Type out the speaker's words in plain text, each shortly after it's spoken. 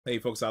Hey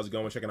folks, how's it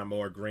going? We're checking out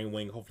more Green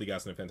Wing. Hopefully you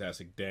guys had a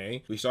fantastic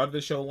day. We started the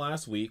show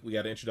last week. We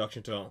got an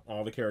introduction to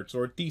all the characters,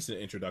 or a decent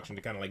introduction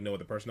to kind of like know what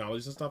the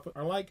personalities and stuff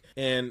are like.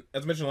 And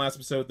as I mentioned in the last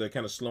episode, the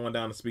kind of slowing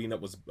down and speeding up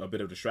was a bit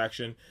of a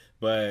distraction.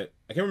 But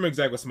I can't remember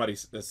exactly what somebody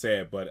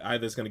said, but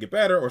either it's going to get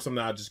better or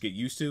something I'll just get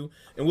used to.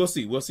 And we'll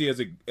see. We'll see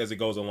as it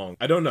goes along.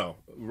 I don't know.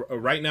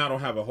 Right now I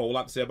don't have a whole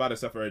lot to say about it,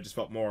 except for it just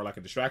felt more like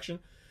a distraction.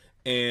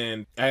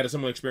 And I had a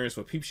similar experience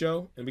with Peep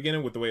Show in the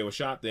beginning with the way it was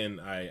shot.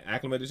 Then I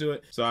acclimated to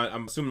it. So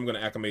I'm assuming I'm going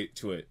to acclimate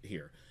to it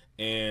here.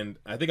 And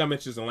I think I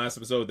mentioned this in the last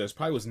episode. There's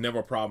probably was never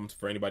a problem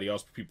for anybody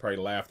else. People probably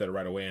laughed at it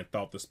right away and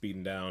thought the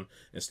speeding down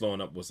and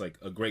slowing up was like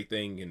a great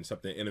thing and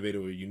something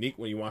innovative or unique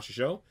when you watch the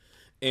show.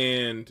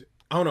 And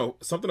I don't know,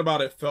 something about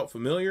it felt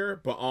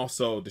familiar, but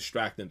also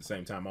distracting at the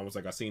same time. Almost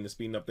like I've seen the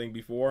speeding up thing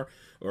before,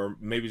 or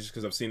maybe just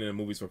because I've seen it in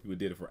movies where people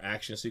did it for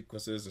action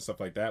sequences and stuff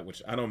like that,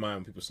 which I don't mind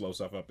when people slow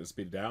stuff up and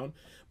speed it down,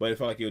 but it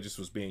felt like it just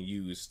was being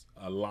used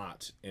a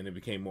lot, and it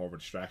became more of a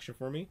distraction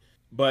for me.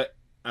 But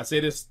I say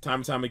this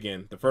time and time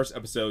again, the first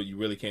episode, you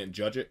really can't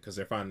judge it because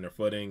they're finding their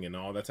footing and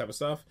all that type of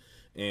stuff,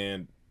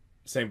 and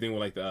same thing with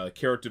like the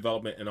character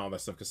development and all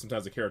that stuff, because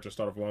sometimes the characters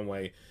start off one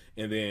way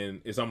and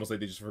then it's almost like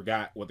they just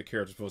forgot what the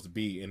character's supposed to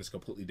be and it's a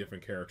completely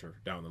different character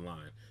down the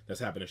line. That's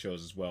happened in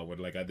shows as well, where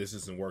like, this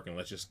isn't working,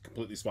 let's just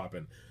completely swap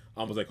in,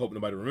 almost like hope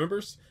nobody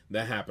remembers.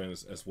 That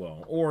happens as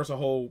well. Or it's a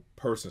whole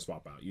person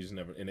swap out, you just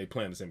never, and they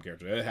play the same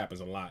character. It happens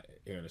a lot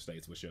here in the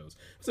States with shows.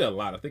 I say a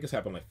lot, I think it's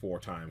happened like 4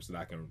 times that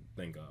I can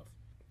think of.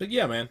 But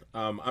yeah, man,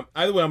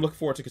 either way, I'm looking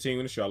forward to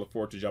continuing the show. I look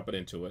forward to jumping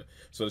into it.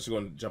 So let's go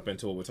and jump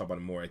into it. We'll talk about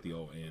it more at the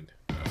old end.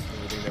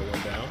 Everything that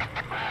went down.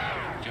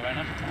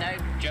 Joanna? No.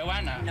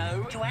 Joanna?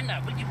 No.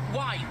 Joanna?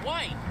 Why?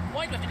 Why do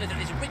I have to go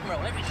through this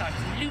rigmarole every time?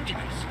 It's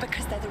ludicrous.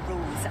 Because they're the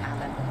rules,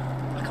 Alan.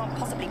 I can't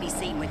possibly be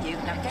seen with you.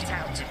 Now get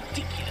out. It's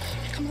ridiculous.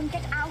 Come on,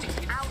 get out.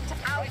 Out.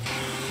 I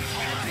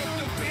took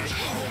the bitch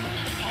home.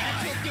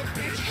 I took the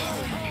bitch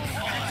home.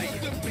 I took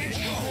the bitch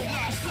home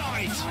last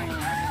night. I took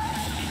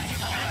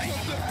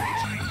the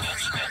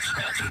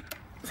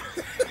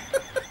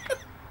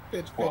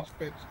bitch.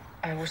 Bitch.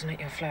 I wasn't at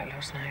your flat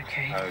last night,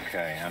 okay?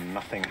 Okay, and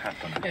nothing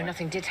happened? No,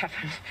 nothing did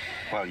happen.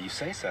 Well, you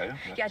say so.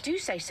 Yeah, I do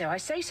say so. I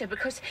say so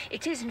because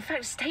it is, in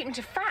fact, a statement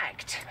of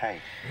fact. Hey.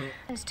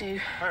 Let's do.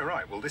 Oh,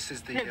 right. Well, this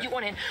is the... No, you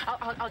want in.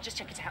 I'll just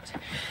check it out.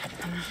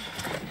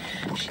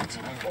 Shit. Shit. Shut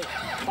up.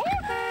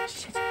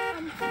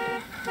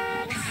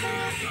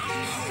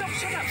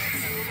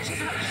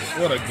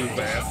 What a goof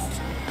ass.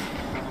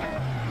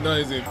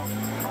 Noisy.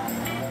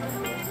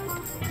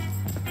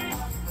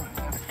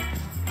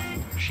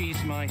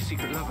 She's my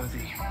secret lover, the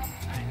thing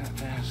up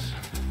there's...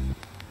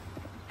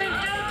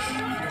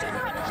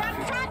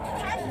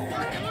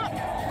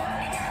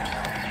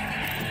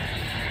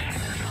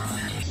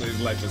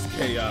 His life is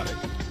chaotic.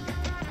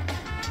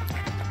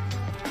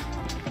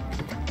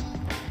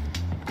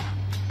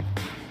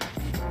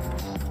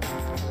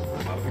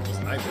 A lot of people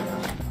sniping.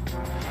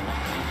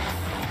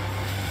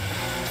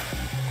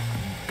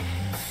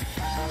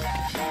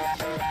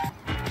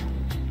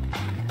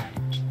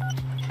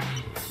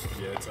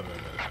 Yeah, it's a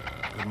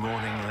Good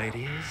morning,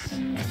 ladies.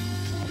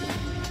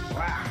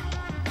 Wow.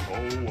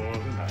 Oh, what a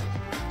night.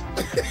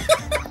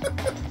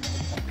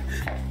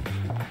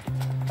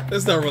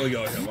 It's not really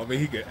going him. I mean,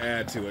 he could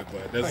add to it,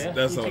 but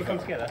that's all. Come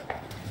together.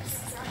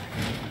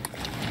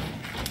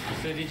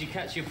 So did you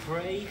catch your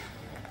prey?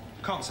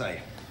 Can't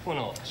say. Or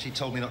not? She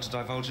told me not to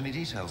divulge any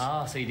details.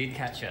 Ah, so you did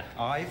catch her.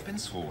 I've been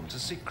sworn to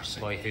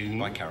secrecy. By whom?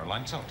 By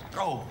Caroline Todd.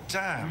 Oh,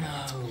 damn.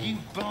 No. You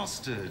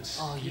bastards.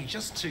 Oh, You're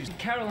just too...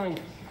 Caroline,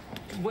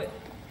 what?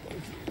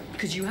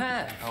 Because you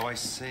have. Oh, I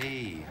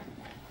see.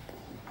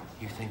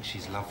 You think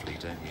she's lovely,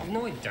 don't you?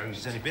 No, I don't.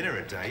 She's only been here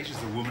a day. She's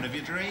the woman of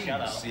your dreams.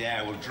 Shut up.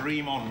 Yeah, well,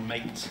 dream on,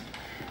 mate.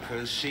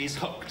 Because she's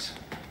hooked.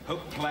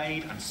 Hooked,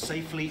 played, and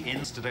safely in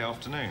yesterday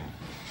afternoon.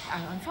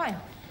 Oh, I'm fine.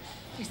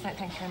 Yes, thank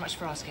you very much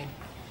for asking.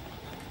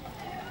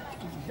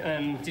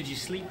 Did you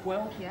sleep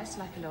well? Yes,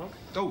 like a log.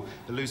 Oh,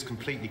 the loo's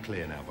completely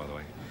clear now, by the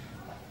way.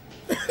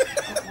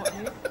 What,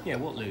 Lou? Yeah,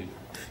 what, Lou?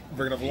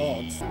 Bringing up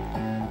logs.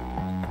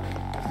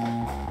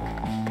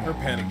 Her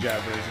panic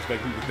jabber is just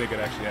like people think it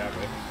actually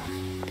happened.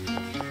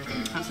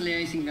 How's the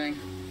liaising going?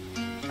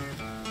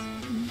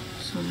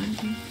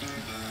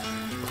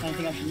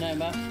 Anything I should know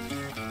about?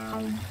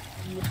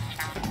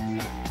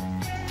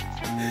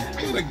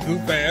 What a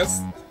goof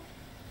ass.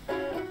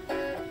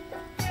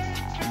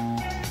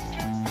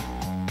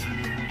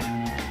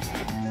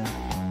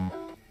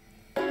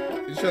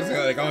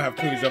 Like, I don't have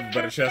cooties up a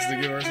better chest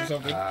than yours or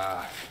something.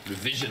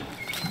 Revision.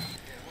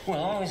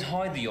 Well, I always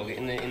hide the yogurt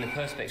in the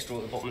Perspex drawer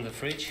at the bottom of the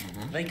fridge.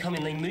 They come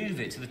in, they move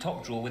it to the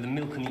top drawer where the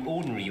milk and the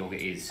ordinary yogurt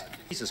is.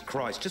 Jesus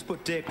Christ, just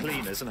put dear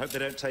cleaners and hope they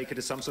don't take it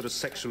as some sort of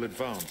sexual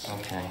advance.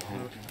 Okay.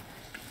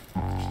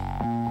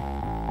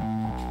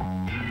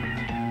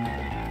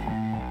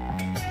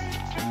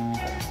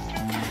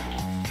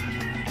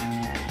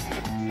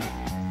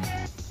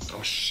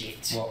 Oh,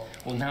 shit. What?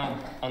 Well, now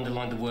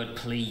underline the word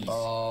please.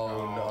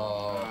 Oh,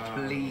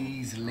 no.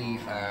 Please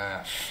leave.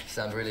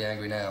 Sound really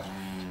angry now.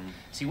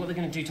 See, what they're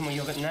going to do to my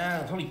yogurt now,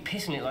 they're probably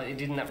pissing it like they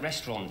did in that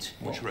restaurant.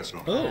 Which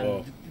restaurant?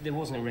 Oh. There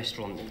wasn't a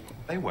restaurant.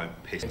 They won't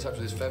piss. In touch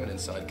with his feminine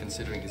side,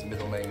 considering his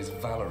middle name is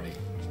Valerie.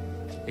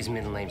 His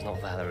middle name's not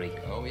Valerie.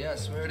 Oh, yeah, I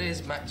swear it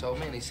is. Mac told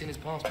me, and he's seen his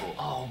passport.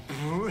 Oh,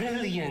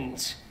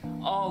 brilliant.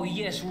 Oh,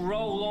 yes,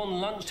 roll on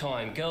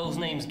lunchtime. Girls'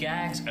 names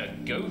gags, a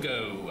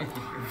go-go.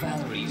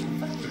 Valerie.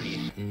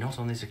 Not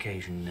on this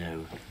occasion,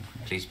 no.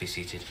 Please be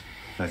seated.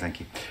 No, thank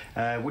you.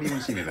 What do you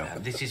want to see me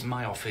about? This is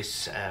my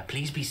office.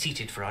 Please be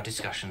seated for our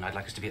discussion. I'd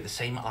like us to be at the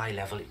same eye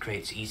level. It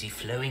creates easy,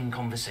 flowing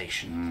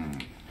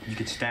conversation. You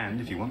could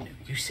stand if you want.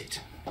 You sit.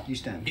 You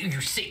stand.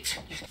 You sit.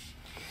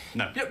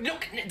 No.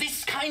 Look,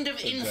 this kind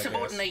of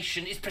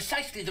insubordination is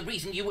precisely the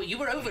reason you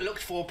were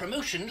overlooked for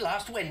promotion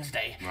last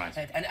Wednesday. Right.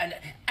 And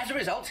as a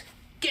result,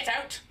 get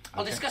out.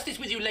 I'll discuss this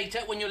with you later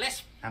when you're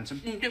less...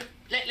 Handsome? No,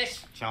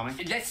 less... Charming?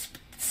 Less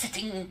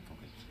sitting...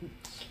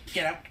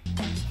 Get out.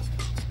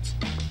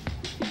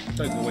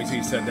 Like the way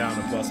he sat down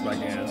and bust back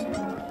in.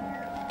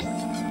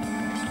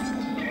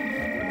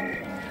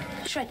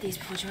 Shred these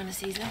before Joanna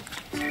sees them.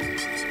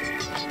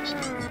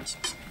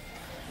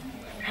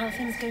 How are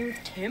things going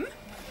with Tim?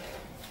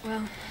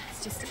 Well,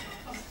 it's just...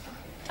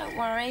 Don't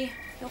worry.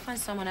 You'll find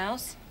someone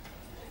else.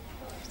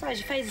 Besides,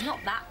 your face is not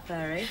that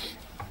blurry.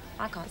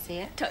 I can't see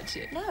it. Touch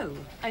it. No.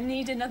 I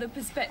need another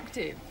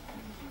perspective.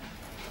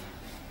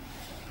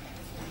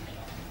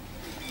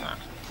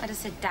 I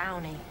just said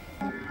downy.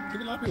 I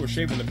think a lot of people are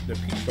shaving the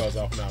peach fuzz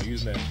off now,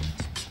 using that.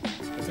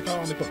 What's it called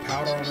when they put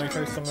powder on their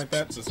face, something like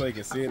that, just so you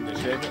can see it and they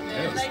shave it?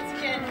 Yeah, Late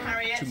again,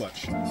 Harriet. too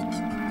much.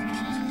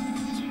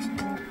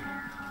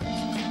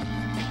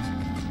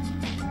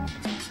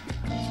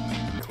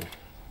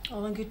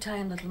 All in good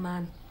time, little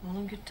man. All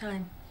in good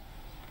time.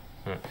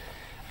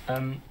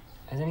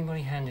 Has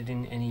anybody handed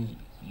in any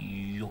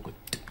yogurt?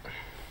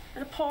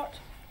 In a pot?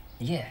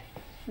 Yeah.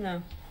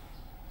 No.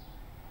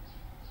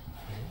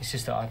 It's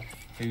just that I've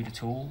food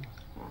at all.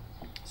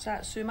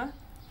 Satsuma,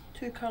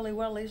 2 curly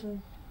willies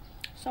and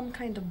some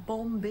kind of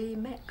Bombay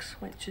mix,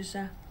 which is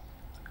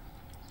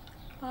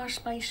far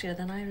spicier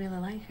than I really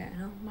like it, you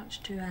know,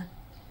 much too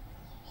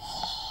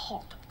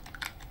hot.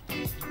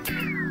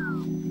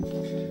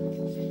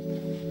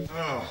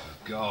 Oh,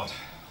 God.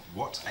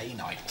 What a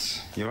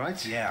night. You all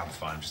right? Yeah, I'm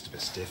fine. I'm just a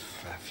bit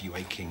stiff. A few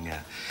aching,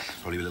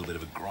 probably a little bit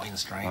of a groin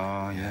strain.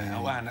 Oh, yeah.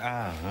 Oh, and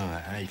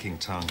an aching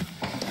tongue.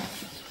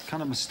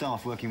 Kind of my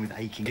staff working with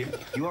aching.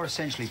 You are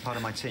essentially part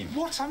of my team.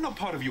 What? I'm not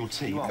part of your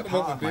team. You are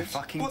part of my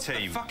fucking what team.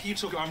 What the fuck are you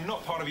talking? I'm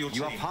not part of your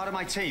team. You are part of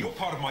my team. You're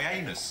part of my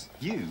anus.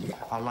 You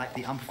are like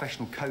the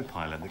unprofessional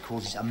co-pilot that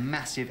causes a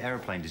massive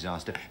aeroplane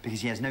disaster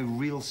because he has no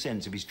real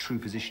sense of his true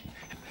position.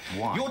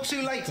 Why? You're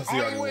too late. That's the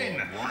I argument. win.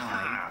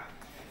 Why?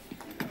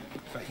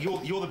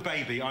 You're the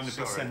baby. I'm the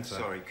placenta.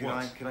 Sorry. Could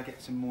I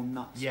get some more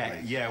nuts? Yeah,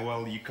 please? yeah.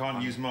 Well, you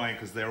can't use mine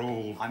because they're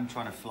all. I'm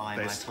trying to fly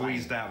They're my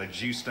squeezed plane. out. They're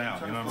juiced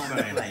out. You know I'm what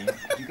trying I'm to saying? fly my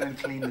plane. Could you go and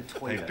clean the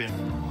toilet? They've been.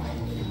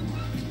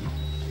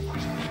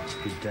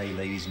 Good day,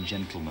 ladies and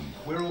gentlemen.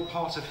 We're all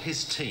part of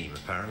his team,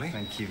 apparently.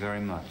 Thank you very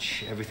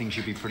much. Everything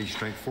should be pretty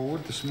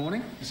straightforward this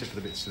morning, except for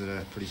the bits that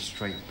are pretty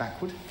straight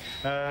backward.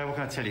 What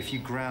can I tell you? A few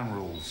ground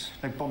rules.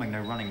 No bombing, no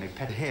running, no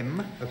pet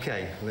him.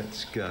 Okay,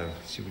 let's go.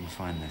 Let's see if we can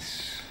find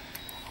this.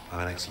 I'm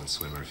an excellent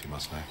swimmer, if you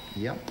must know.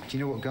 Yep. Do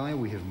you know what, Guy?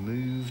 We have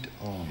moved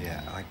on.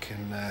 Yeah, I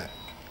can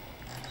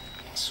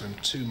swim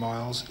 2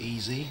 miles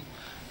easy,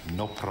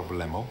 no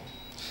problemo.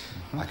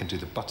 I can do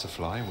the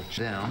butterfly, which...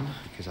 Down,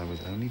 because I was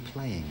only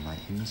playing my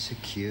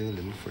insecure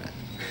little friend.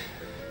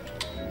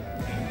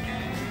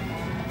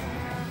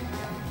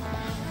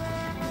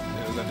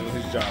 He was not doing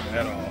his job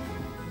at all.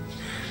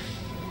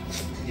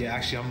 Yeah,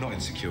 actually, I'm not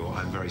insecure.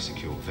 I'm very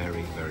secure.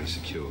 Very, very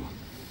secure.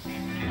 The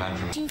man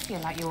from... Do you feel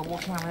like you were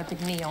walking around with a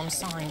big neon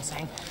sign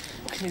saying,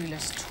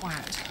 clueless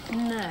twat?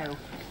 No.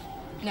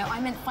 No,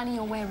 I meant finding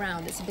your way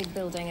around. It's a big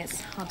building.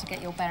 It's hard to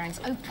get your bearings.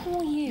 Oh,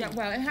 poor you. Yeah,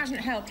 well, it hasn't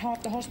helped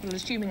half the hospital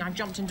assuming I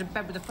jumped into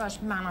bed with the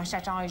first man I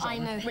set eyes on. I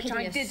know, which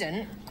I hideous.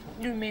 didn't.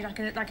 You mean like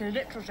in a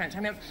literal sense. I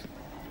mean,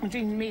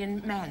 between me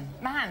and men.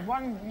 Man,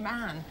 one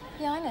man.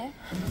 Yeah, I know.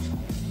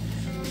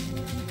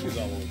 He's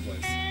all over the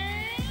place.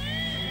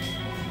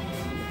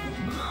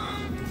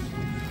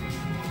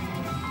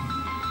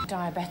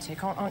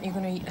 Diabetic. Aren't you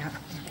going to eat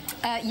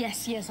that?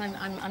 Yes.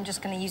 I'm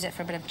just going to use it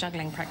for a bit of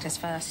juggling practice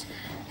first.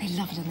 They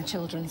love it in the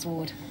children's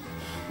ward.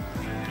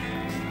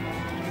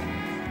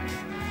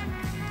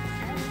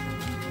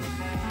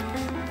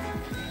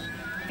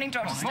 Morning,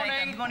 Dr.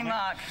 Statham. Good morning,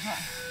 Mark.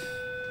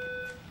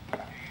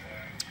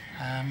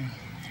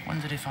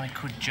 Wondered if I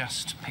could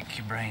just pick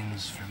your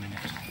brains for a minute.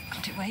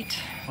 Can't it wait?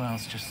 Well,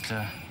 it's just,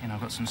 you know,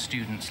 I've got some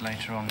students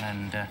later on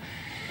and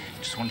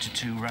just wanted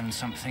to run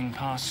something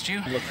past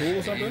you. Look cool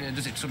or something?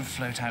 Does it sort of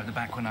float out the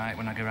back when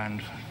I go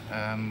around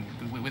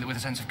with a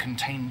sense of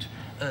contained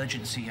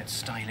urgency yet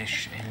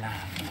stylish elan?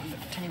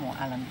 Tell you what,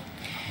 Alan.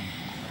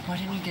 Why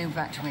don't you go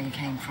back to where you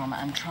came from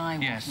and try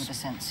walking Yes. with a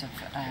sense of,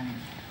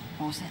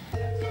 what was it?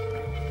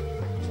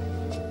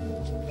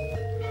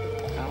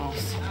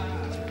 Arse.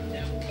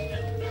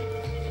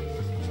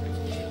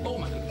 Oh,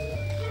 my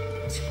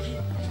goodness.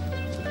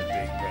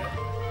 Big breath.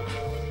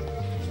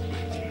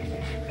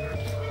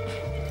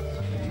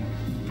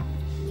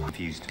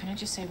 confused. Can I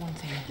just say one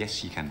thing?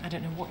 Yes, you can. I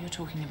don't know what you're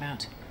talking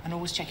about. And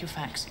always check your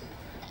facts.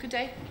 Good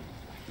day.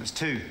 There's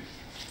 2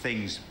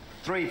 things.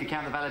 3 if you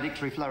count the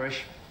valedictory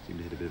flourish. Seem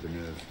to hit a bit of a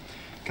nerve.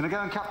 Can I go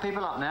and cut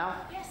people up now?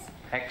 Yes.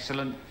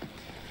 Excellent.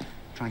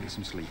 Try and get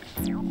some sleep.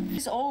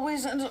 As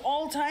always and at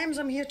all times,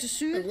 I'm here to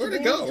soothe, Where'd to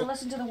it bathe, go? to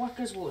listen to the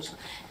workers' woes.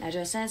 Now, do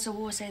a sense of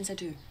war, sense I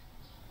do.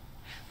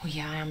 Well,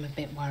 yeah, I am a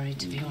bit worried,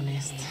 to be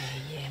honest.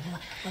 Yeah.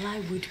 Well, I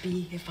would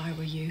be if I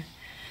were you.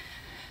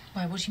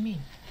 Why, what do you mean?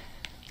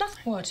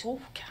 Nothing. What? Oh,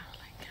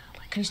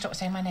 Caroline. Can you stop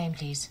saying my name,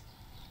 please?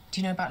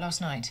 Do you know about last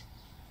night?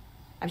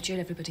 I'm sure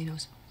everybody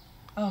knows.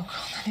 Oh,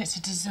 God, then it's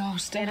a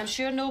disaster. Then I'm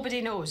sure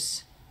nobody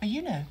knows. Oh,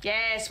 you know?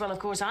 Yes, well, of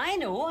course, I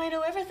know. I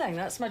know everything.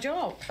 That's my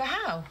job. But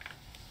how?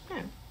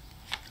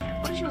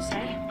 What did you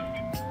say?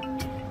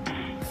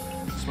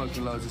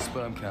 Smoking loads of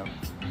sperm count.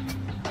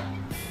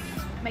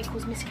 May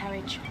cause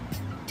miscarriage.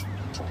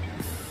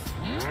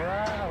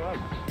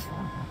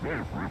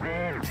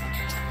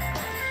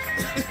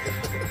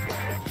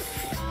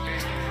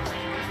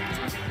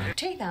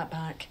 Take that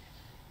back.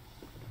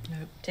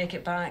 Nope. Take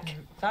it back. Nope.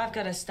 If I've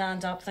got to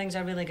stand up, things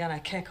are really gonna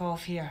kick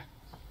off here.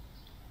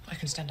 I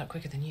can stand up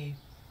quicker than you.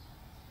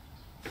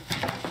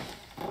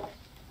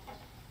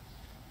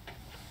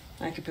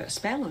 I could put a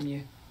spell on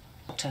you.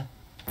 Doctor.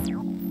 You're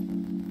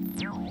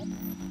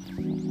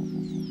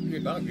a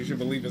dog. You should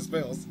believe in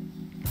spells.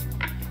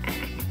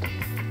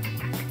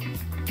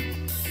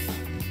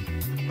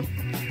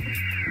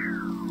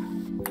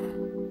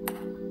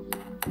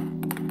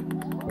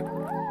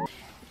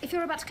 If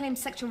you're about to claim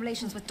sexual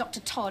relations with Dr.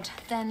 Todd,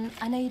 then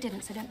I know you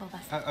didn't, so don't bother.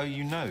 Oh,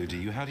 you know, do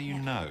you? How do you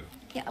know?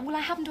 Yeah, well, I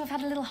happen to have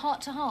had a little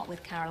heart-to-heart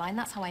with Caroline.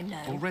 That's how I know.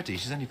 Already?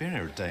 She's only been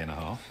here a day and a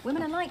half.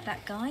 Women are like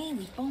that, Guy.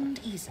 We bond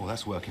easily. Well,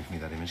 that's working for me,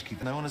 that image.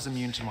 No one is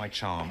immune to my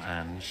charm,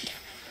 and...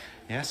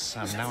 Yes,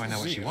 now I know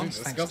what she wants.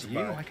 Thanks to you,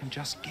 I can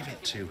just give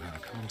it to her,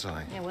 can't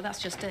I? Yeah, well, that's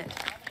just it.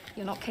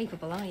 You're not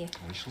capable, are you?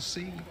 We shall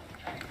see.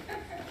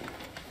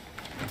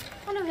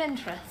 One of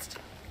interest.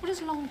 What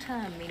does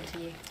long-term mean to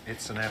you?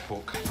 It's an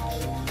airport.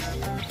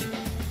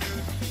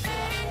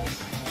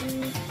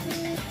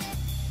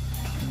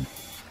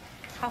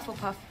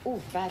 Hufflepuff.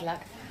 Oh, bad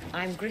luck.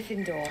 I'm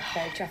Gryffindor.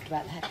 Very chuffed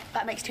about that.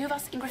 That makes 2 of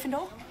us in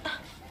Gryffindor.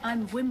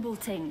 I'm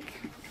Wimbletink.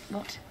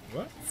 What?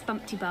 What?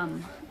 Spunky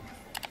bum.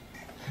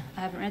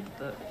 I haven't read the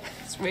book.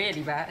 It's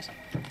really bad.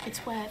 It's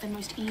where the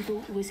most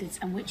evil wizards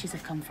and witches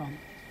have come from.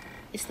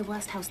 It's the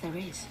worst house there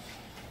is.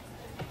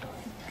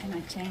 Can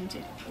I change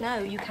it? No,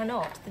 you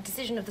cannot. The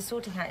decision of the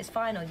sorting hat is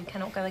final. You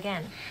cannot go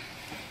again.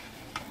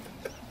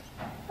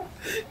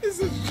 This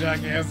is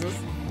jackasses.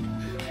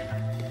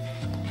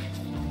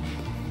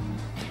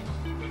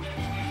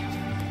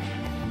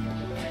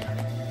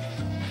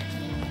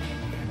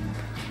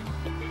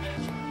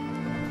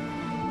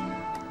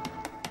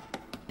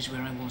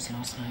 Where I was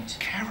last night.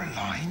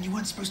 Caroline, you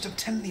weren't supposed to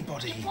tell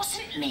anybody. It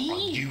wasn't me. Are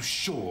you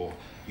sure?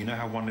 You know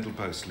how one little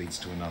post leads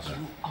to another.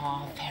 You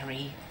are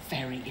very,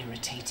 very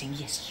irritating.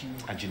 Yes, you.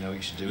 And you know what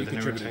you should do You with an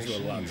contributed to a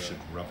irritation? lot, You though. should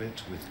rub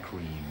it with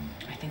cream.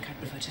 I think I'd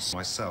prefer to...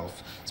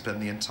 Myself spent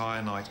the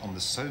entire night on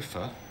the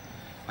sofa.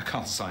 I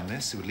can't sign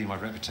this. It would leave my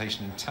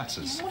reputation in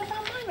tatters. What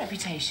about my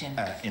reputation?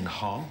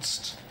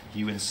 Enhanced.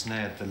 You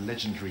ensnared the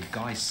legendary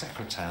Guy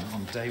Secretan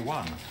on day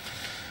 1.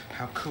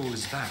 How cool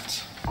is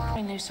that?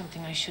 I know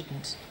something I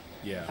shouldn't.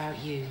 Yeah. About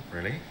you.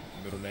 Really?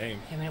 Middle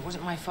name. I mean, it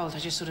wasn't my fault. I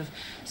just sort of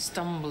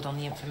stumbled on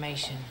the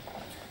information.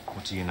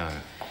 What do you know?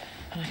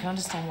 And I can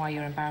understand why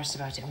you're embarrassed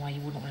about it and why you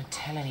wouldn't want to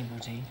tell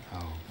anybody.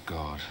 Oh,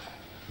 God.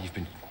 You've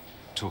been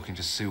talking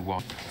to Sue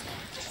Wan.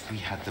 We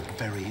had the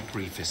very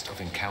briefest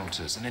of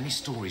encounters, and any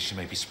stories she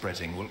may be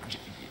spreading will...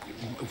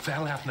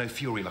 They'll have no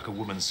fury like a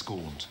woman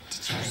scorned.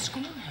 Did you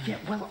scorn her? Yeah,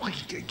 well,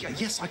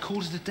 yes, I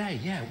called it a day.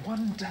 Yeah,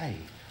 one day.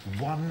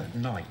 One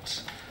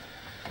night.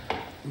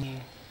 You.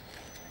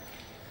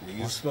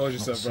 You expose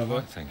yourself, brother.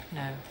 Right thing.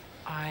 No,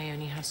 I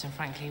only had some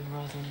frankly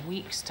rather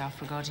weak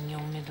stuff regarding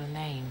your middle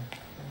name.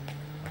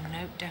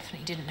 Nope,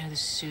 definitely didn't know the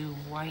Sue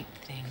White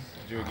thing.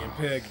 You were getting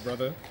pegged,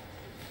 brother.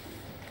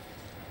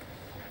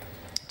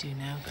 I do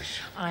now.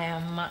 I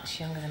am much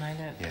younger than I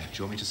look. Yeah, do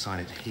you want me to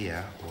sign it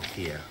here or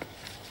here?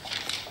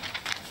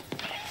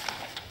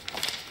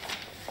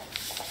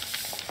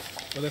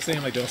 Well, they're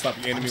saying, like, don't stop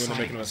your enemy when they're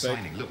making a mistake.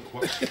 Signing. Look,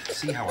 what?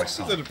 See how I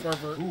sign? Is it a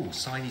pervert? Ooh,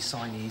 signy,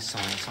 sign.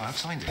 I've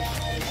signed it.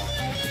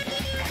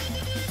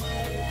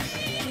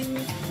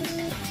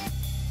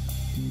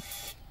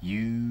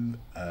 You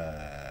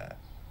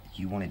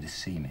wanted to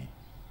see me.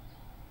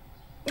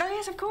 Oh,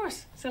 yes, of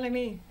course. Silly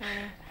me.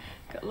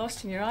 Got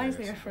lost in your eyes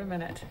there for a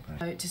minute.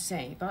 About to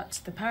say,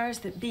 but the powers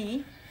that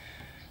be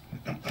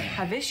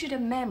have issued a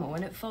memo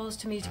and it falls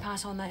to me to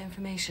pass on that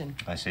information.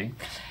 I see.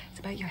 It's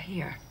about your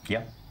hair.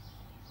 Yep.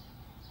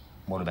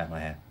 What about my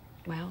hair?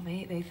 Well,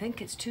 they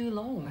think it's too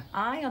long.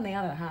 I, on the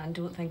other hand,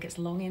 don't think it's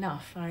long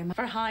enough. I'm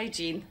for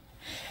hygiene.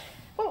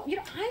 Well, you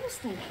know, I was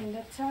thinking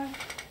that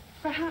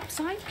perhaps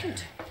I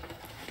could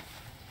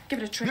give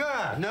it a trim.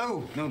 Yeah,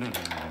 no.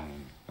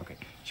 Okay,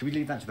 should we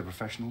leave that to the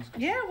professionals?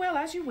 Yeah, well,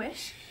 as you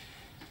wish.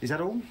 Is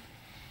that all?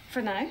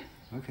 For now.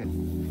 Okay.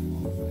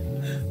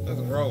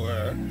 Nothing wrong with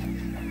her.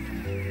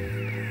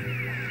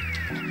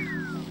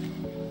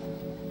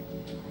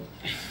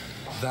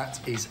 That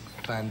is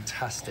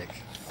fantastic.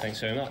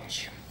 Thanks very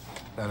much.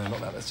 No, not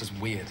that. That's just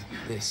weird.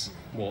 This.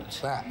 What?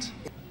 That.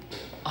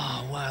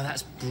 Oh, wow,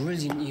 that's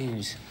brilliant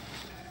news.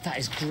 That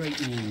is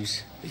great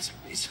news.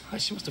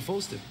 She must have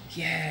forced him.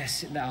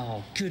 Yes.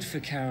 Oh, good for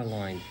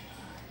Caroline.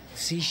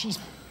 See, she's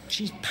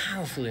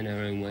powerful in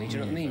her own way. Do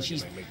you know what I mean?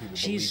 She's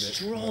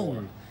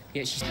strong.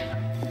 Yeah, she's.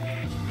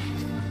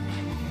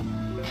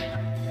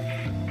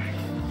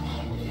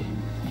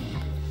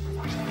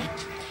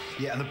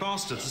 Yeah, and the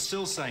bastards are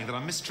still saying that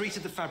I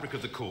mistreated the fabric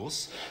of the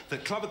course,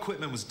 that club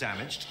equipment was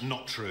damaged,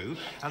 not true,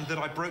 and that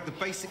I broke the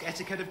basic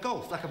etiquette of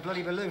golf. Like a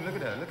bloody balloon. Look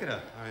at her, look at her.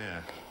 Oh,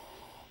 yeah.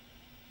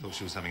 Thought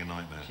she was having a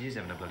nightmare. She is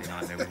having a bloody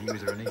nightmare when he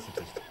was her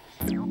anaesthetist.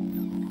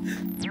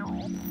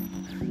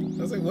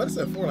 I was like, what is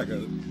that for? Like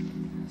a...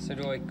 So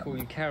do I call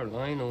you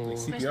Caroline or...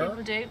 Most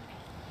people do,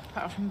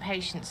 apart from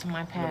patients and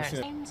my parents.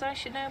 Names I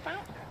should know about?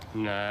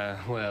 Nah,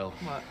 well...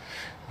 What?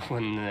 Well,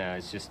 no,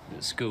 it's just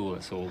at school,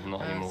 that's all,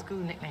 not anymore. School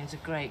nicknames are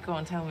great. Go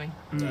on, tell me.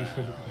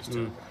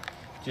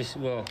 Just,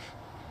 well,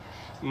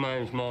 my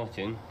name's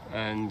Martin,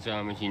 and,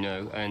 as you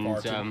know, and,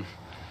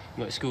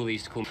 at school they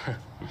used to call me...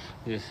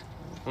 just...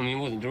 I mean, it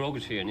wasn't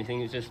derogatory or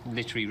anything, it was just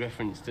literary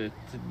reference to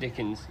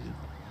Dickens.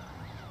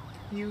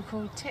 You were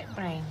called Tip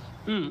Brain.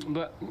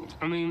 But,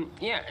 I mean,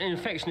 yeah, in an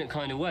affectionate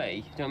kind of way.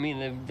 You know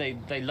what I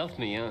mean? They loved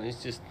me, you know?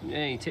 It's just,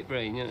 hey, Tip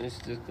Brain, you know, it's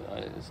just,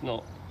 it's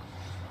not...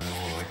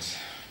 All right.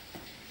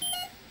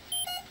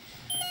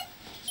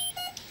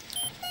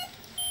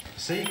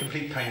 See?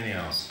 Complete pain in the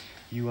arse.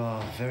 You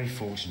are very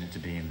fortunate to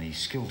be in the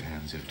skilled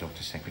hands of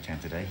Dr. Secretan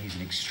today. He's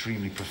an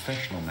extremely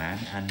professional man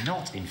and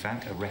not, in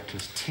fact, a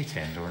reckless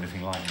tit-end or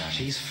anything like that.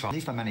 She's fine. At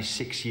least I managed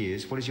 6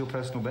 years. What is your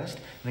personal best?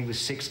 I think it was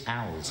 6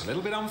 hours. It's a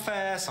little bit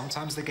unfair.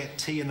 Sometimes they get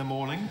tea in the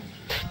morning.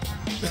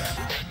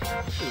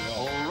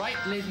 All right,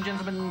 ladies and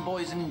gentlemen,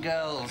 boys and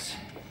girls,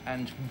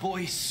 and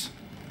boys.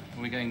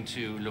 We're going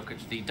to look at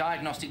the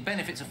diagnostic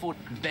benefits of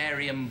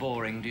barium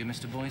boring. Do you,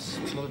 Mr. Boyce?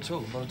 Not at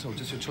all, not at all.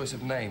 Just your choice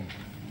of name.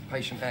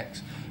 Patient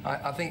X.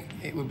 I think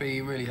it would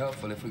be really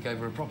helpful if we gave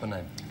her a proper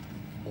name.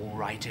 All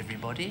right,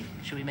 everybody.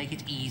 Shall we make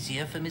it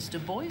easier for Mr.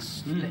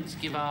 Boyce? Let's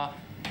give our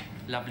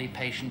lovely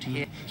patient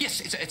here. Yes,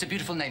 it's a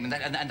beautiful name, and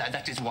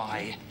that is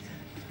why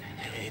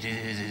it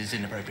is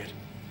inappropriate.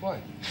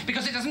 Why?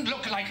 Because it doesn't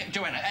look like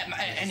Joanna.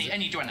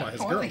 Any Joanna. I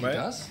think it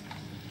does.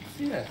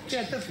 Yeah,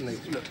 definitely.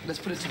 Look, let's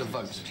put it to the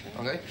vote,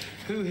 okay?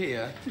 Who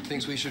here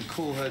thinks we should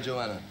call her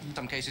Joanna? In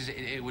some cases,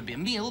 it would be a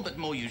meal, but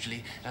more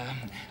usually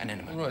an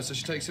enema. Right, so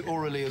she takes it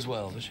orally as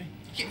well, does she?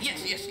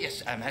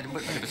 Yes.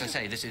 But as I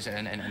say, this is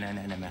an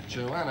enema.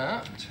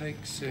 Joanna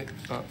takes it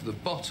up the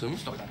bottom.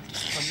 Stop that. I'm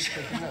just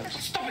taking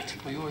notes. Stop it!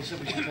 Well, you always said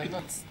we should take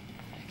notes.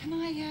 Can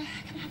I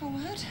have a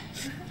word?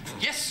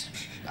 Yes.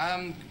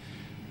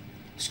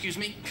 Excuse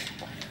me.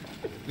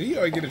 Did he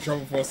already get in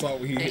trouble for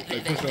assault when he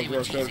pushed on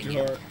girl's shoulder too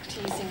hard?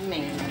 Teasing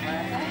me,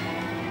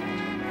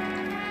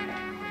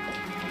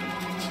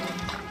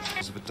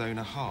 Of a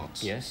donor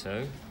heart. Yes,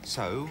 so?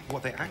 So,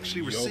 what they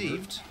actually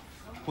received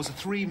was a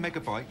 3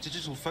 megabyte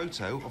digital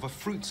photo of a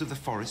Fruits of the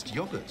Forest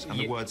yogurt and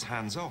the words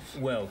hands off.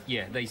 Well,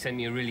 yeah, they sent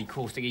me a really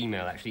caustic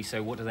email, actually,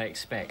 so what do they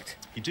expect?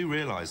 You do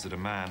realise that a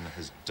man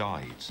has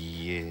died?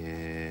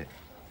 Yeah.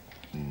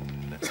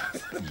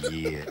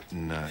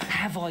 No.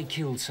 Have I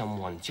killed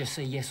someone? Just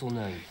say yes or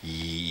no.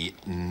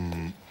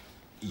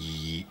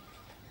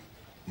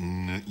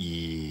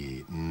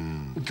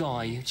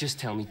 Guy, just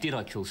tell me, did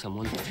I kill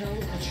someone? Tell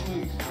the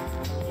truth.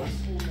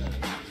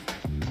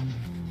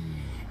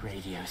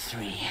 Radio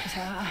 3.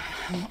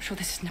 I'm not sure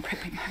this is an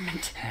appropriate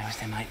moment.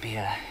 There might be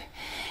a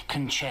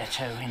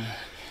concerto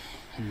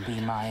in B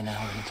minor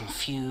or a little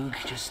fugue,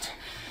 just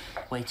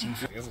waiting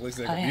for... I guess at least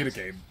they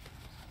communicate.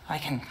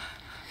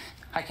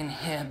 I can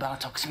hear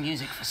Bartok's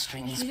music for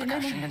strings,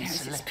 percussion, and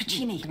it's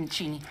Puccini.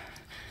 Puccini.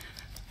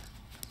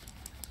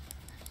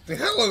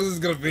 How long is this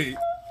gonna be?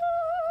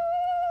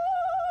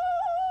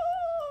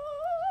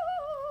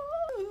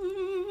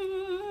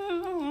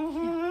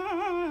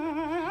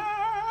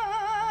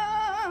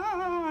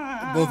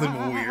 Both of them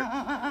are weird.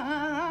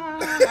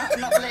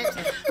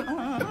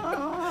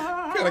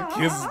 What kind of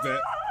kiss is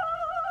that?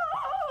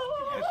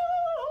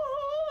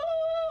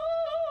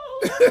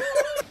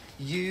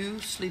 You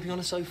sleeping on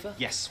a sofa?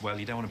 Yes, well,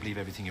 you don't want to believe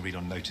everything you read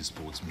on notice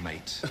boards,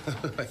 mate.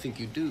 I think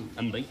you do.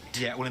 And mate?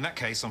 Yeah, well, in that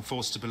case, I'm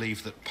forced to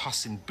believe that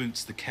Puss in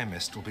Boots the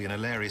Chemist will be an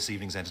hilarious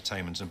evening's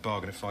entertainment and a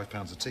bargain at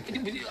 £5 a ticket.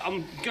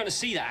 I'm going to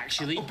see that,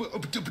 actually.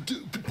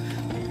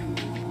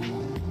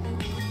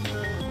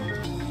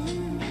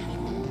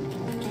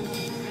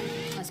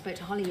 I spoke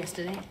to Holly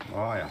yesterday.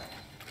 Oh, yeah.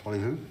 Holly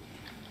who?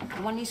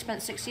 The one you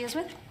spent 6 years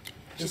with?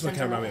 This one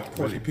kind of reminded me of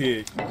Porky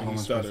Pig. What am I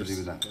supposed to do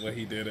with that? The way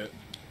he did it.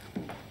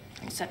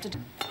 Accepted.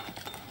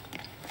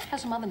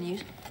 Has some other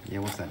news. Yeah,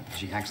 what's that?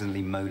 She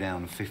accidentally mowed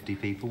down 50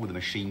 people with a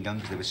machine gun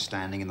because they were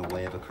standing in the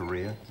way of her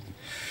career.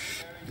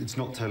 It's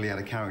not totally out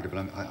of character,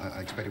 but I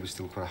expect it was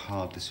still quite a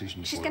hard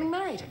decision She's for getting her.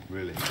 married.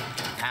 Really?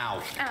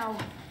 Ow. Ow.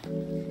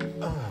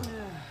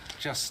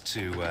 just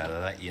to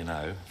let you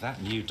know,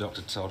 that new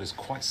Dr. Todd is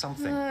quite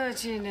something. Oh,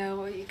 do you know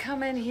what? You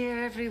come in here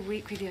every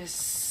week with your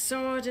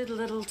sordid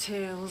little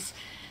tales,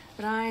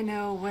 but I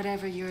know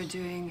whatever you're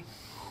doing,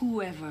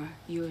 whoever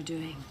you're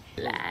doing.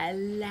 La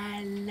la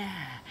la,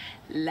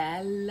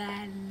 la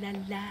la la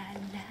la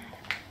la.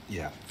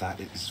 Yeah, that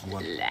is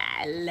one.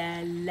 La la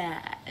la,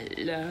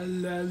 la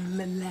la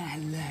la la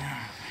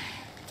la.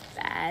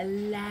 La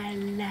la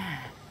la.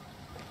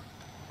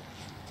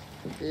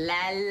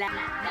 La la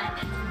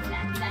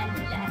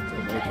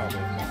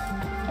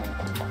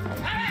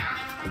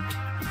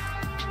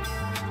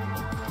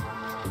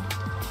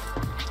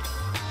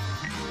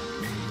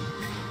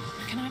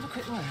Can I have a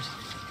quick word?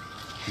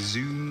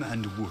 Zoom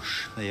and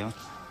whoosh. There you are.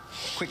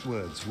 Quick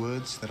words.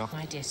 Words that are...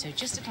 My dear, so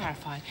just to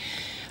clarify,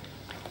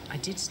 I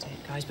did stay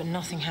at Guy's, but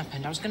nothing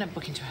happened. I was going to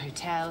book into a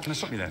hotel. Can I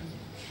stop you there?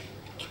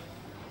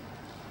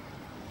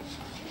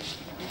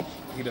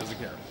 He doesn't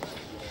care.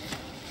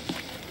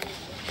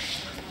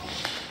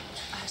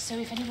 So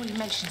if anybody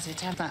mentions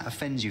it... If that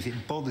offends you, if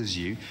it bothers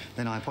you,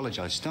 then I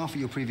apologise. Staff at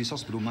your previous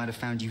hospital might have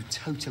found you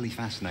totally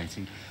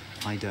fascinating.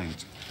 I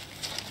don't.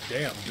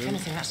 Damn, If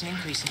anything, that's an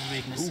increase in the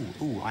rudeness.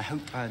 Ooh, I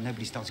hope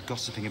nobody starts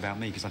gossiping about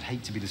me, because I'd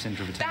hate to be the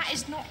centre of attention. That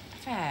is not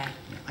fair.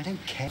 I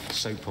don't care.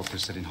 Soap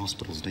operas set in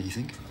hospitals, don't you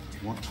think?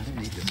 What? I don't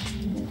need this.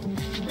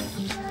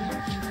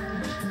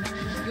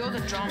 You're the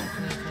drama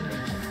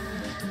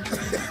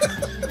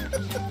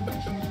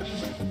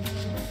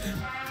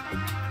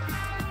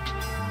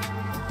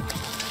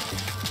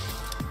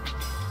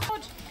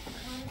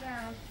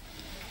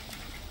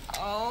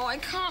Oh, I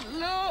can't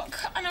look.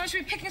 I know I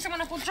should be picking someone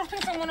up or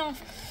dropping someone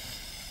off.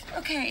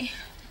 Okay.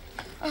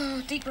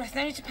 Oh, deep breath.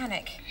 No need to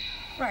panic.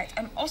 Right,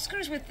 Oscar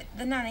is with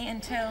the nanny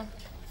until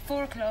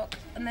 4 o'clock,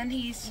 and then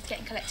he's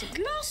getting collected.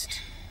 Lost?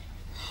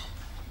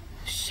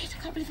 Shit,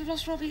 I can't believe I've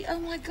lost Robbie. Oh,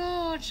 my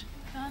God.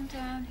 Calm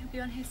down. He'll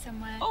be on here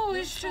somewhere. Oh,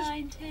 We'll it's just...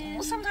 find him.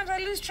 Well, sometimes I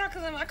lose track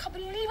of them. I can't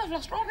believe I've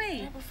lost Robbie.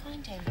 Yeah, we'll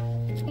find him.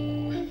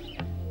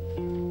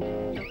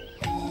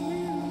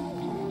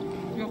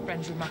 Your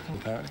friend's remarking.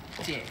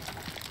 Dear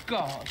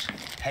God.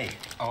 Hey.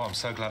 Oh, I'm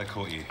so glad I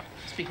caught you.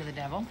 Speak of the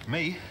devil.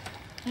 Me?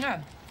 No.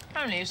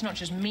 Only it's not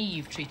just me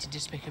you've treated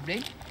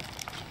despicably.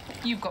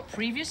 You've got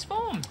previous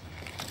form.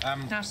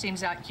 Now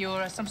seems like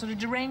you're some sort of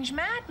deranged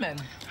madman.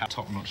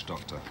 Top-notch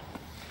doctor.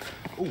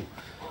 Oh,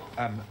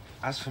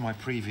 as for my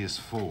previous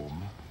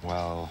form,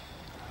 well,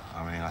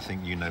 I mean, I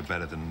think you know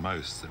better than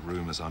most that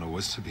rumours aren't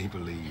always to be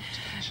believed.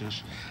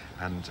 Shush.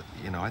 And,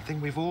 you know, I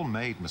think we've all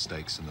made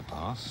mistakes in the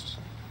past.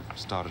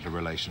 Started a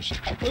relationship.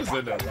 What is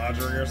it, a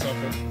lodgery or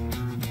something?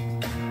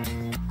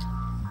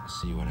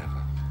 See you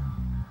whenever.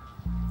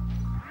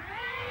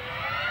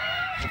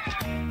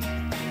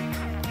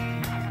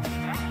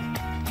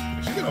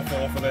 Is she gonna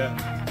fall for that?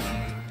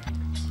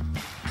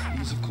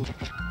 He's, of course...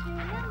 You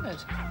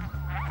remembered.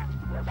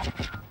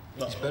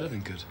 He's better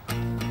than good.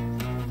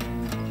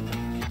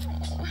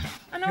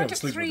 I know I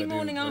took 3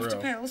 morning after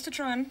pills to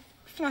try and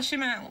flush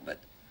him out, but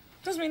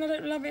doesn't mean I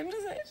don't love him,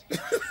 does it?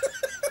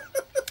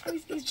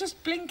 He's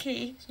just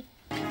blinky.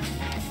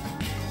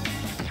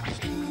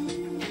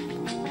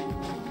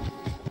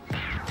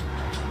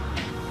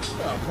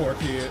 Oh, poor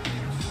kid.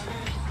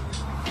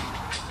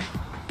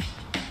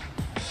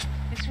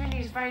 This really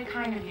is very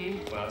kind of you.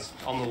 Well, it's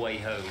on the way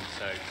home,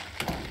 so...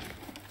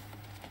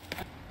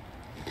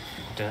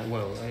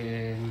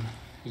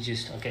 you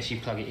just, I guess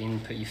you plug it in,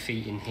 put your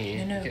feet in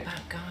here. No,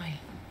 about Guy.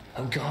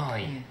 Oh,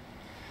 Guy.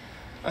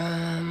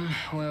 Yeah.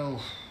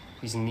 Well,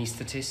 he's an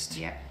anaesthetist.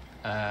 Yeah.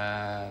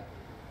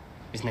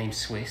 His name's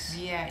Swiss.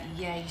 Yeah,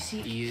 you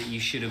see... You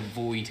should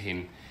avoid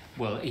him.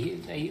 Well,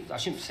 I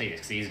shouldn't say this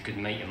because he is a good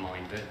mate of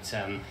mine, but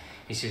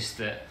it's just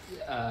that,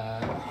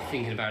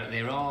 thinking about it,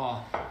 there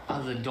are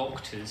other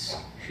doctors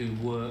who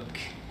work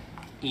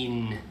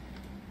in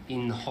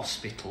the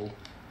hospital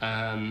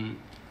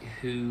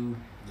who...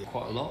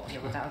 Quite a lot. Yeah,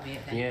 well, that'll be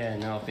it then. Yeah,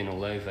 no, I've been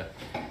all over.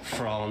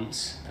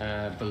 France,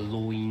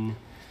 Boulogne,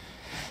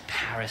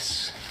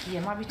 Paris. Yeah,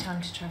 it might be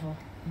time to travel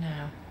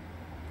now.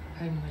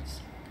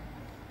 Homewards.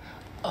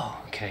 Oh,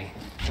 okay.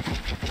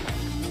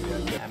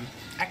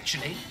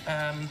 Actually,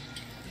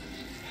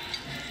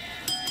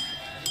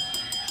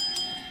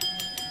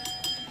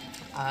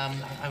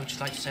 I would just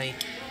like to say,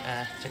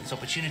 take this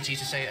opportunity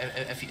to say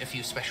a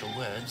few special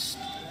words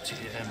to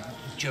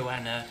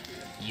Joanna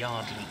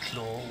Yardley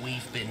Claw.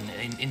 We've been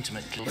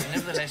intimate,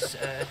 nevertheless,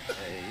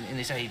 in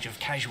this age of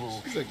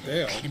casual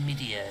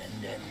chlamydia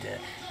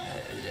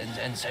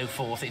and so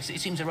forth, it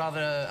seems a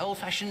rather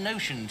old-fashioned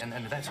notion,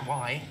 and that's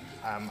why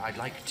I'd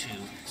like to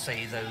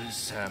say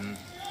those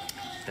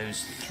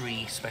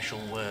 3 special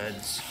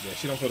words. Yeah,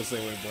 she don't feel the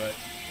same way, but...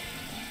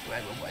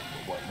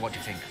 What do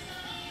you think?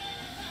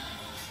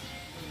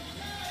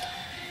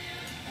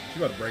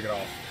 You gotta break it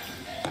off.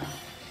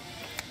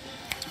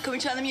 Can we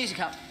turn the music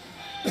up?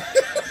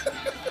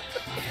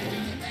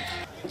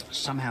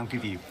 somehow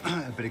give you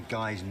a bit of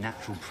guy's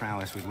natural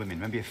prowess with women.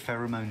 Maybe a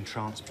pheromone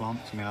transplant,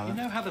 something like that.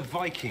 You know how the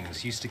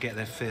Vikings used to get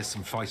their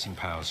fearsome fighting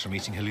powers from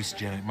eating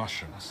hallucinogenic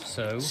mushrooms?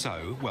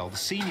 So, well, the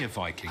senior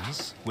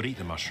Vikings would eat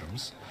the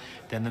mushrooms,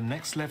 then the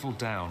next level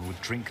down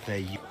would drink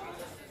their...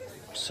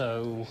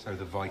 So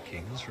the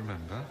Vikings,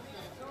 remember?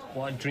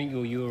 Well, I'd drink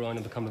your urine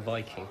and become a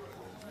Viking.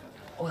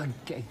 Or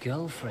I'd get a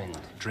girlfriend.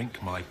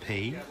 Drink my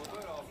pee,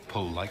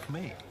 pull like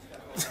me.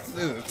 This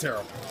is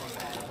terrible.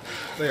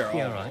 They are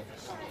Yeah, all right.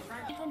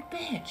 Even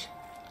bitch.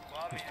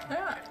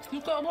 Yeah,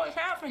 you've got to watch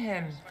out for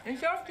him.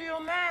 He's after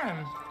your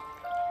man.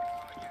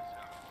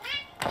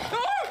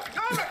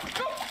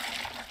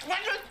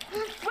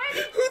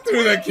 Who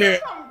threw that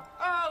cat?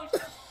 Oh,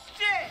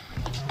 shit!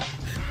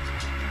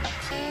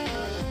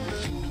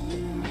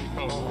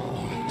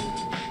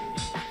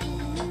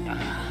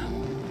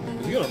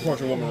 You gotta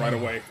approach a woman right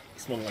away,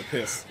 smelling like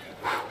piss.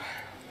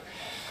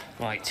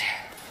 Right.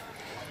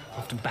 I'll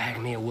have to bag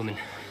me a woman.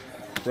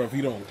 Bro, if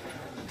you don't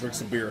drink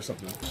some beer or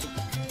something.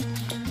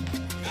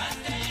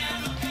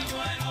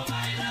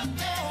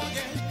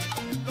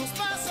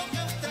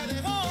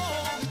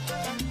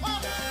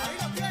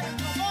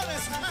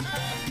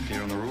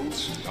 Clear on the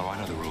rules? Oh, I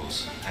know the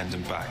rules. Hand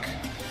and back.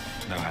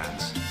 No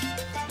hands.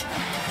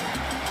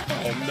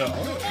 Oh no,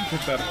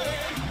 put that away.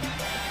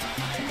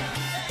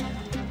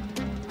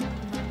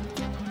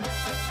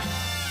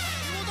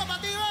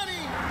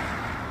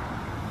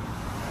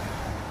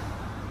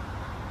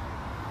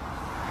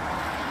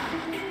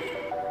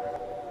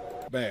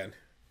 Man,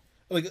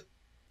 like the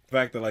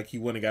fact that like he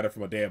went and got it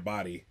from a dead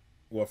body,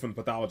 well, from the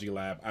pathology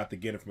lab after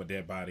getting it from a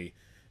dead body,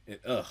 and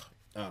I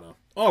don't know.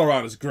 All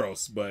around is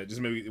gross, but just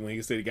maybe when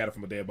he said he got it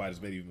from a dead body,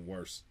 it's made it even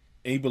worse.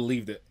 And he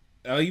believed it.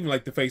 I even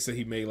like the face that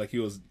he made, like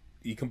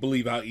he can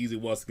believe how easy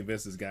it was to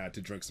convince this guy to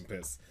drink some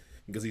piss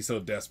because he's so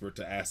desperate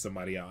to ask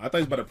somebody out. I thought he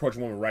was about to approach a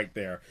woman right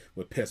there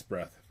with piss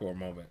breath for a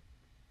moment.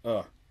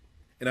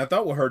 And I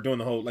thought with her doing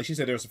the whole, like she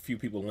said, there's a few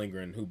people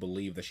lingering who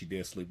believe that she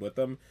did sleep with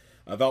them.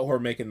 I thought her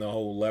making the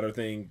whole letter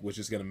thing was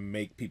just going to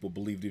make people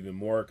believe it even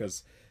more,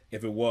 because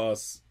if it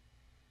was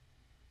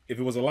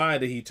a lie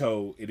that he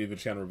told, it even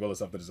trying to reveal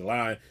itself that it's a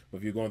lie. But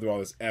if you're going through all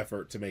this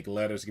effort to make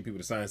letters, to get people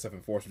to sign stuff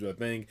and force them to do a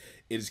thing,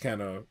 it just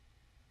kind of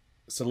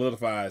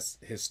solidifies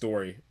his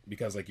story,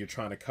 because like you're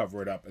trying to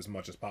cover it up as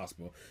much as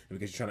possible, and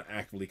because you're trying to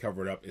actively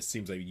cover it up, it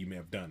seems like you may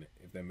have done it,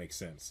 if that makes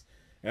sense.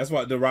 And that's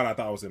what the route I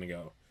thought I was going to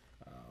go.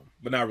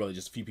 But not really,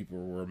 just a few people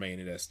were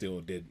remaining that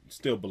still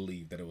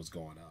believe that it was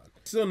going on.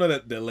 Still know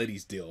that the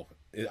lady's deal.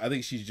 I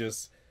think she's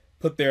just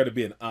put there to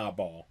be an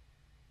oddball.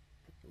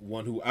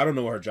 One who, I don't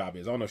know what her job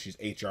is. I don't know if she's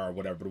HR or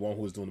whatever, but the one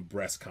who was doing the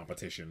breast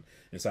competition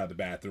inside the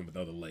bathroom with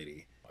the other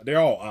lady.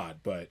 They're all odd,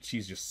 but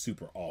she's just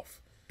super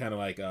off. Kind of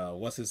like,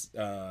 what's his,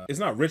 it's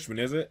not Richmond,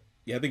 is it?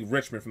 Yeah, I think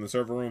Richmond from the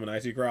server room and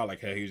IT crowd, like,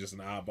 hey, he was just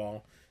an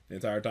oddball the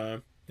entire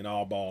time. An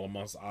oddball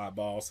amongst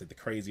oddballs, like the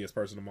craziest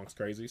person amongst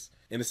crazies.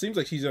 And it seems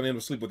like she's gonna end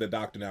up sleep with the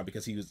doctor now,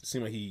 because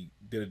seemed like he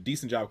did a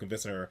decent job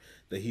convincing her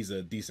that he's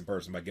a decent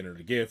person by getting her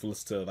to gift,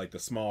 listen to like the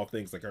small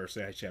things, like her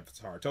saying she has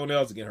hard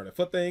toenails, to get her the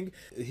foot thing.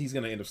 He's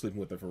gonna end up sleeping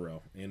with her for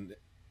real. And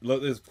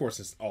of course,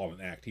 it's all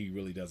an act. He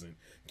really doesn't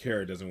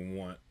care, doesn't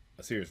want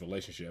a serious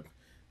relationship.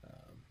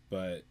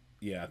 But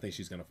yeah, I think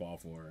she's gonna fall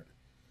for it.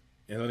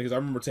 And because I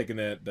remember taking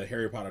the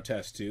Harry Potter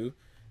test too.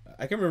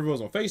 I can't remember if it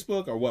was on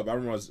Facebook or what, but I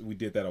remember we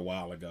did that a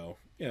while ago.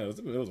 Yeah, it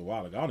was a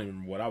while ago. I don't even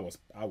remember what I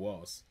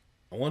was.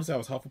 I want to say I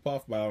was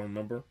Hufflepuff, but I don't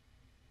remember.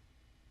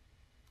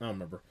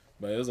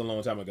 But it was a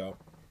long time ago.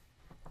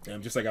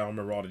 And just like I don't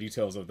remember all the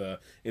details of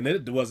and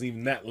it wasn't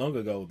even that long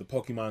ago, the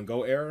Pokemon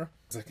Go era.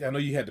 It's like, I know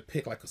you had to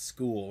pick like a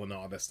school and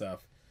all that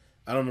stuff.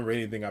 I don't remember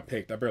anything I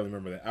picked. I barely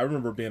remember that. I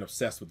remember being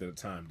obsessed with it at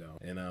the time, though.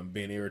 And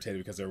being irritated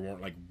because there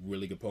weren't like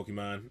really good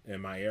Pokemon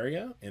in my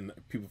area. And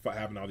people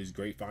having all these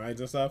great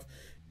finds and stuff.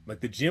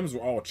 Like the gyms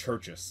were all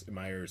churches in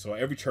my area, so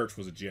every church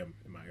was a gym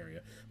in my area.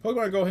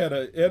 Pokemon Go had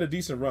a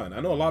decent run. I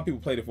know a lot of people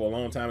played it for a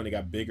long time, and it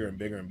got bigger and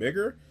bigger and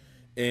bigger.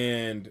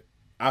 And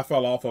I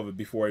fell off of it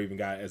before it even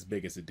got as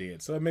big as it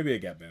did. So maybe it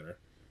got better.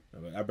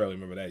 But I barely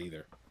remember that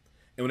either.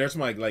 And when there's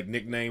some like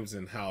nicknames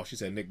and how she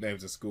said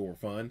nicknames in school were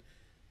fun.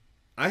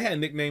 I had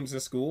nicknames in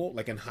school,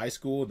 like in high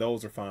school,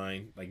 those are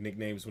fine. Like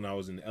nicknames when I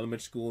was in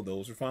elementary school,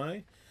 those were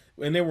fine.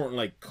 And they weren't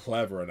like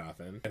clever or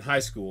nothing. In high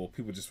school,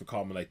 people just would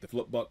call me like the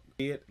flipbook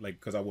kid, like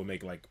because I would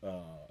make like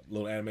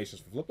little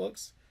animations for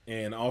flipbooks.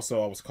 And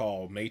also I was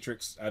called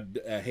Matrix.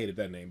 I hated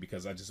that name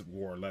because I just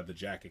wore a leather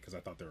jacket because I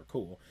thought they were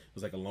cool. It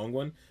was like a long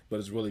one, but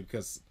it's really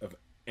because of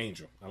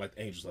Angel. I liked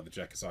Angel's leather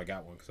jacket, so I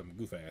got one because I'm a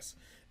goof ass.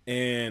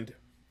 And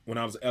when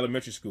I was in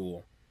elementary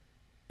school,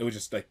 it was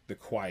just like the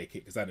quiet kid,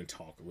 because I didn't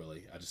talk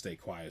really. I just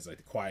stayed quiet as like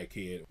the quiet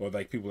kid, or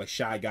like people like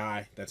shy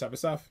guy, that type of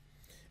stuff.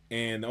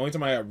 And the only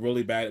time I got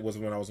really bad was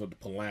when I was with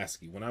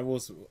Pulaski. When I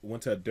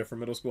went to a different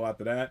middle school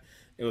after that,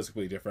 it was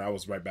completely different. I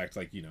was right back to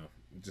like,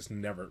 just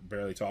never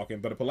barely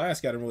talking. But at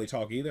Pulaski, I didn't really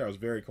talk either. I was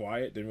very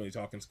quiet, didn't really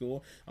talk in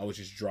school. I would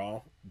just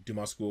draw, do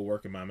my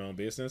schoolwork and mind my own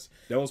business.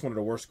 That was one of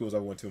the worst schools I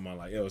went to in my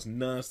life. It was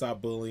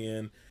nonstop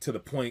bullying to the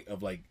point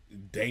of like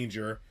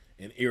danger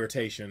and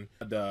irritation.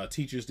 The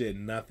teachers did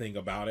nothing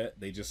about it.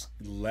 They just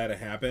let it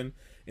happen.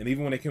 And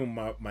even when they came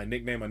with my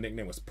nickname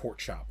was Pork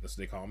Chop. That's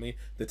what they call me.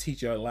 The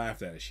teacher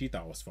laughed at it. She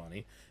thought it was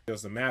funny. It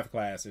was a math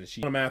class, and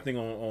she put a math thing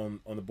on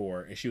the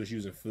board, and she was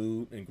using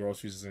food and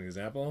groceries as an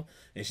example.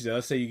 And she said,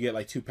 let's say you get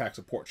like 2 packs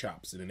of pork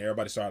chops. And then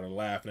everybody started to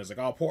laugh, and it was like,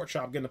 oh, pork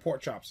chop, getting the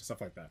pork chops and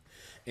stuff like that.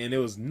 And it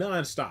was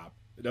nonstop.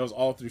 That was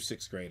all through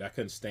 6th grade. I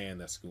couldn't stand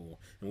that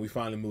school. And we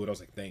finally moved. I was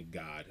like, thank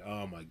God.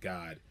 Oh, my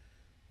God.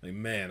 Like,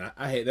 man,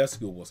 I hate that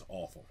school. Was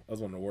awful. That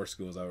was one of the worst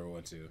schools I ever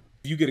went to.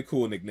 If you get a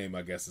cool nickname,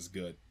 I guess it's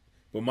good.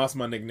 But most of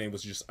my nickname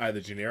was just either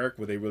generic,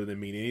 where they really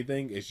didn't mean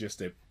anything. It's just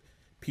that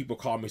people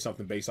called me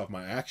something based off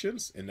my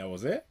actions, and that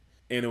was it.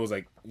 And it was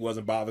like,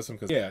 wasn't bothersome,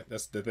 because, yeah,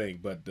 that's the thing.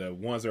 But the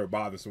ones that were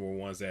bothersome were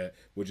ones that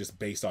were just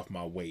based off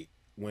my weight,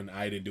 when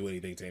I didn't do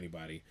anything to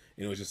anybody.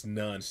 And it was just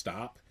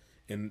nonstop.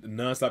 And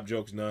nonstop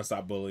jokes,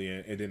 nonstop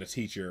bullying. And then a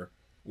teacher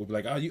would be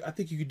like, oh, I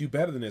think you could do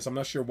better than this. I'm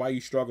not sure why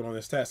you struggled on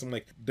this test. I'm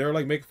like, they're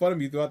like making fun of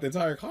me throughout the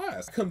entire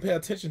class. I couldn't pay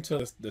attention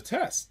to the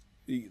test.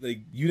 Like,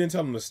 you didn't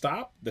tell them to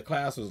stop. The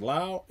class was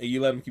loud, and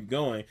you let them keep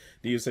going.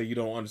 Then you say you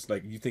don't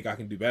understand. Like, you think I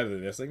can do better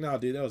than this? Like, no,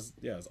 dude, it was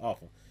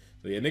awful.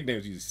 So yeah,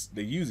 nicknames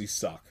usually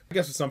suck. I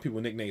guess for some people,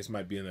 nicknames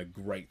might be a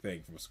great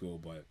thing from school,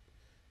 but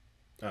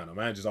I don't know.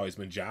 Mine just always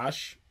been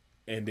Josh,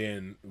 and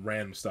then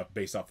random stuff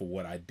based off of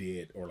what I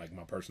did or like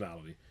my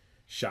personality.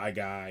 Shy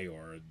guy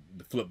or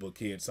the flipbook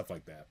kid, stuff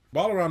like that. But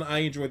all around, I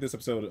enjoyed this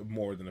episode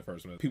more than the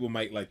first one. People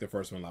might like the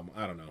first one a lot more.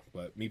 I don't know.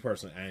 But me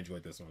personally, I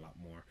enjoyed this one a lot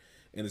more.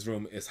 And this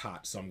room is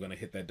hot, so I'm going to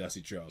hit that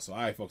dusty trail. So, all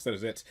right, folks, that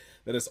is it.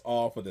 That is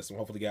all for this one.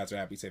 Hopefully, you guys are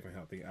happy, safe, and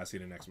healthy. I'll see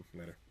you in the next one.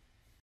 Later.